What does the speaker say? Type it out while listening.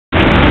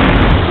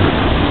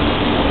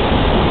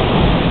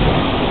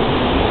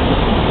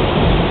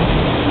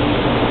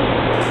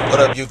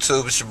up,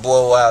 YouTube? It's your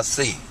boy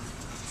WildC.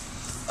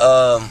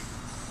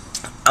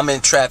 I'm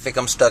in traffic.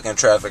 I'm stuck in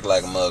traffic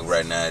like a mug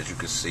right now, as you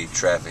can see.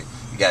 Traffic.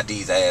 You got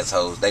these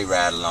assholes. They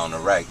ride along the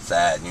right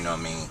side, you know what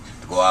I mean,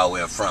 to go all the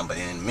way up front. But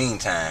in the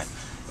meantime,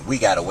 we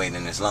gotta wait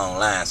in this long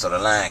line. So the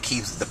line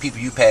keeps the people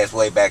you pass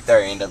way back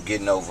there end up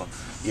getting over,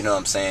 you know what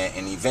I'm saying,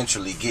 and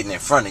eventually getting in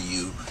front of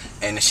you.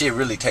 And the shit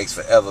really takes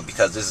forever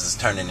because this is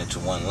turning into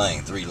one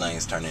lane. 3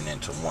 lanes turning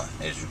into one,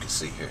 as you can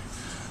see here.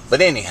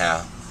 But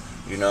anyhow,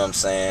 you know what I'm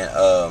saying,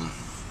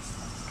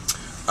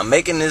 I'm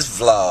making this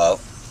vlog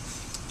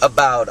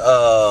about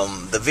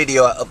the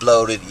video I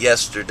uploaded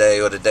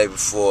yesterday or the day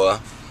before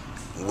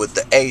with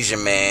the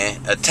Asian man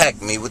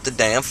attacked me with the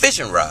damn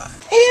fishing rod.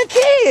 He a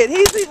kid.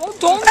 He's a,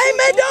 don't. Hey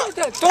man, don't.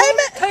 Hey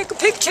man, take a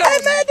picture. Hey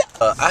man.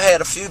 I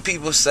had a few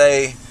people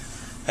say,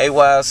 "Hey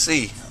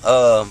WildC,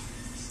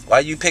 why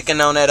you picking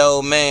on that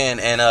old man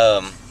and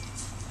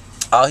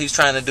all he's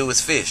trying to do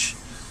is fish?"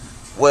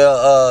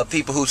 Well,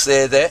 people who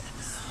said that,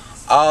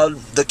 all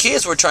the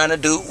kids were trying to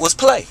do was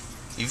play.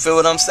 You feel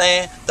what I'm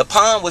saying? The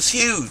pond was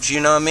huge, you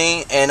know what I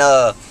mean? And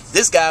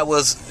this guy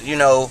was, you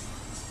know,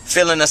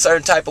 feeling a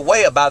certain type of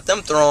way about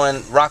them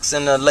throwing rocks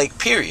in the lake,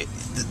 period.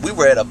 We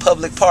were at a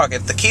public park.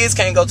 If the kids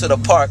can't go to the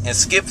park and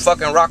skip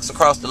fucking rocks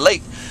across the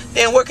lake,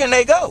 then where can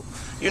they go?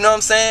 You know what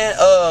I'm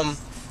saying?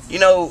 You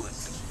know,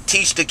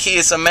 teach the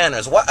kids some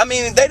manners. What? I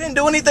mean, they didn't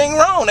do anything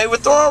wrong. They were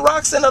throwing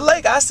rocks in the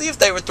lake. I see if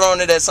they were throwing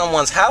it at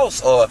someone's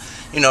house or,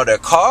 you know, their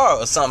car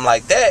or something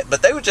like that.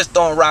 But they were just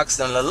throwing rocks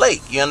in the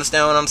lake. You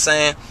understand what I'm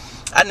saying?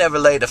 I never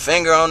laid a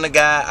finger on the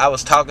guy. I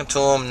was talking to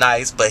him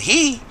nice. But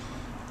he,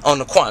 on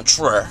the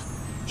contrary,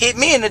 hit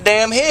me in the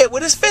damn head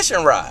with his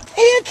fishing rod.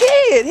 He a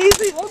kid. He's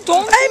a,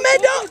 don't. Hey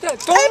man, don't.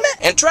 Hey man.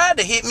 And tried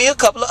to hit me a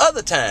couple of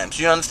other times.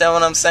 You understand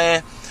what I'm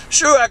saying?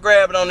 Sure, I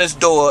grabbed on this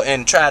door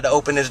and tried to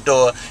open this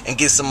door and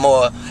get some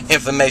more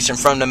information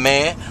from the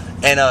man,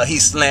 and he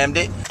slammed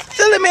it.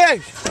 So let me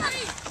ask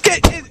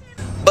you.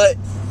 But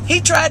he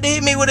tried to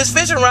hit me with his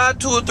fishing rod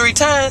 2 or 3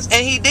 times,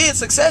 and he did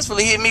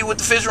successfully hit me with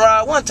the fishing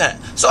rod 1 time.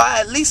 So I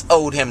at least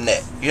owed him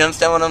that. You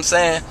understand what I'm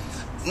saying?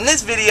 And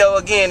this video,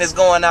 again, is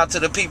going out to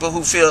the people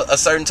who feel a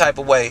certain type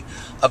of way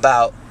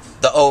about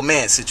the old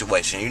man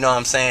situation. You know what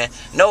I'm saying?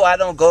 No, I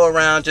don't go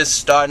around just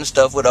starting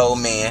stuff with old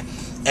men.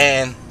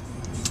 And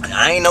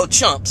I ain't no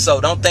chump,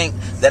 so don't think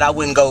that I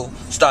wouldn't go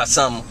start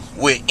something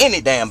with any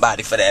damn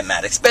body for that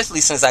matter. Especially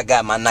since I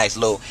got my nice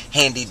little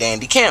handy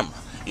dandy camera.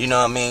 You know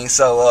what I mean?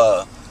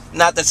 So,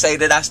 not to say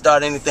that I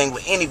start anything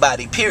with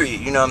anybody,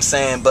 period. You know what I'm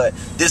saying? But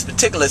this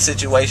particular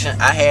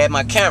situation, I had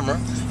my camera.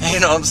 You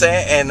know what I'm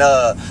saying? And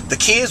the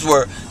kids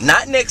were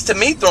not next to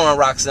me throwing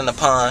rocks in the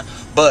pond,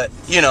 but,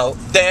 you know,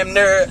 damn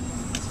near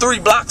 3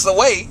 blocks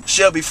away,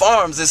 Shelby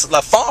Farms, it's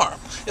a farm.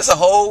 It's a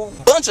whole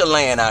bunch of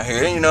land out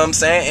here, you know what I'm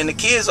saying? And the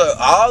kids are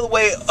all the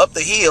way up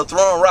the hill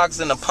throwing rocks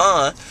in the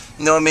pond,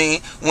 you know what I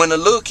mean? When the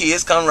little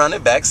kids come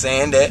running back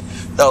saying that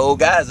the old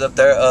guy's up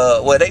there,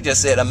 well, they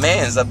just said a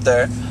man's up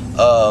there,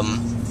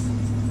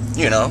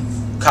 you know,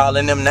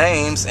 calling them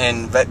names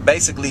and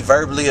basically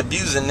verbally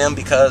abusing them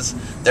because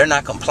they're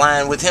not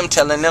complying with him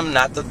telling them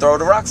not to throw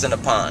the rocks in the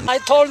pond. I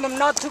told them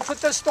not to put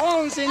the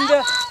stones in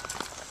the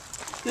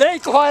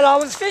lake while I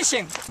was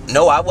fishing.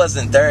 No, I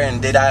wasn't there,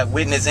 and did I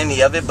witness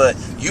any of it? But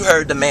you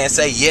heard the man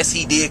say, yes,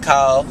 he did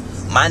call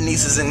my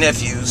nieces and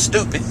nephews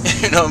stupid.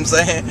 You know what I'm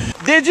saying?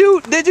 Did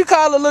you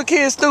call a little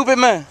kid stupid,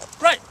 man?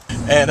 Right.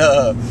 And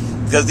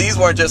because these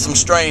weren't just some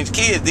strange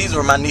kids, these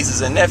were my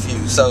nieces and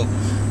nephews. So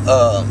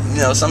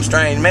you know, some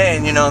strange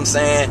man, you know what I'm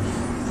saying,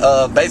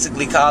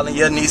 basically calling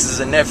your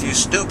nieces and nephews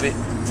stupid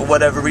for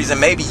whatever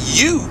reason. Maybe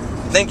you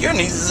think your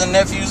nieces and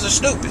nephews are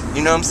stupid,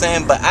 you know what I'm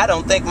saying? But I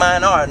don't think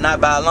mine are, not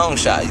by a long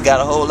shot. You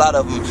got a whole lot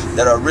of them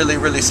that are really,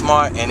 really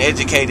smart and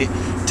educated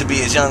to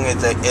be as young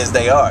as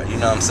they are, you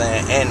know what I'm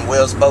saying? And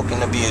well-spoken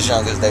to be as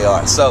young as they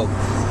are. So,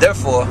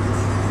 therefore,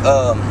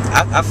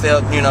 I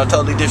felt, you know,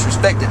 totally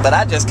disrespected, but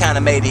I just kind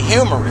of made it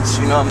humorous,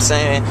 you know what I'm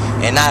saying,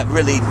 and not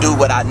really do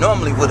what I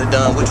normally would have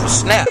done, which was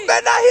snap. You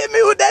better not hit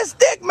me with that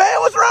stick, man.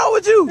 What's wrong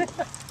with you?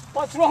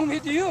 What's wrong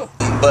with you?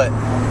 But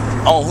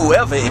on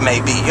whoever it may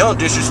be, you don't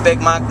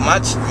disrespect my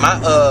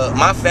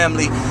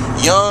family,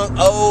 young,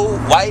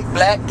 old, white,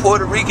 black,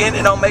 Puerto Rican.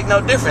 It don't make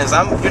no difference.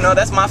 You know,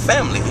 that's my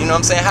family. You know what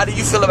I'm saying? How do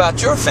you feel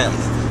about your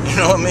family? You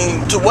know what I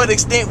mean? To what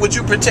extent would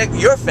you protect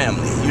your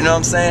family? You know what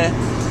I'm saying?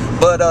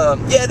 But,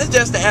 yeah, that's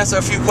just to answer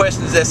a few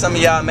questions that some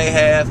of y'all may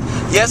have.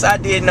 Yes, I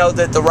did know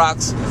that the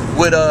rocks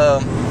would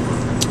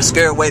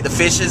scare away the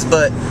fishes,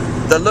 but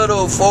the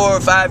little 4 or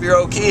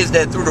 5-year-old kids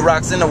that threw the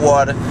rocks in the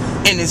water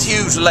in this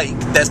huge lake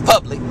that's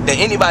public, that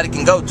anybody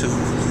can go to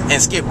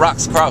and skip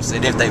rocks across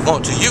it if they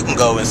want to. You can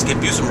go and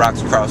skip you some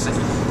rocks across it.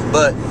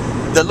 But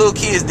the little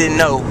kids didn't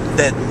know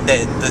that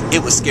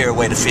it would scare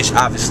away the fish,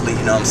 obviously,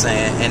 you know what I'm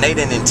saying? And they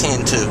didn't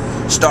intend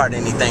to start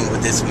anything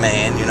with this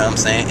man, you know what I'm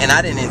saying? And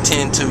I didn't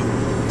intend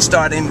to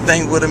start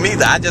anything with him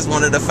either. I just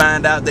wanted to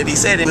find out that he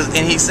said it, and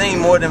he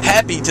seemed more than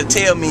happy to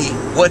tell me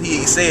what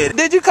he said.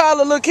 Did you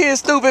call a little kid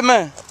stupid,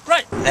 man?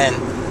 Right. And,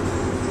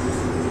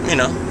 you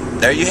know,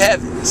 there you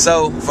have it.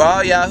 So, for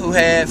all y'all who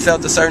had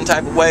felt a certain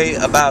type of way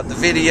about the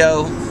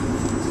video,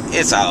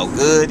 it's all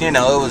good. You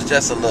know, it was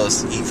just a little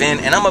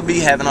event, and I'm gonna be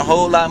having a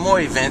whole lot more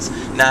events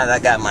now that I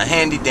got my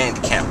handy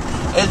dandy camera.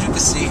 As you can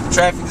see,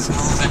 traffic is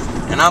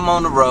moving, and I'm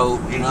on the road.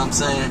 You know what I'm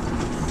saying?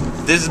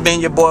 This has been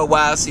your boy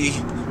WildC,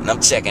 and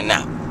I'm checking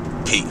out.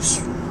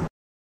 Peace.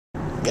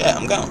 Yeah,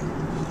 I'm gone.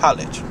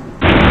 Holla at you.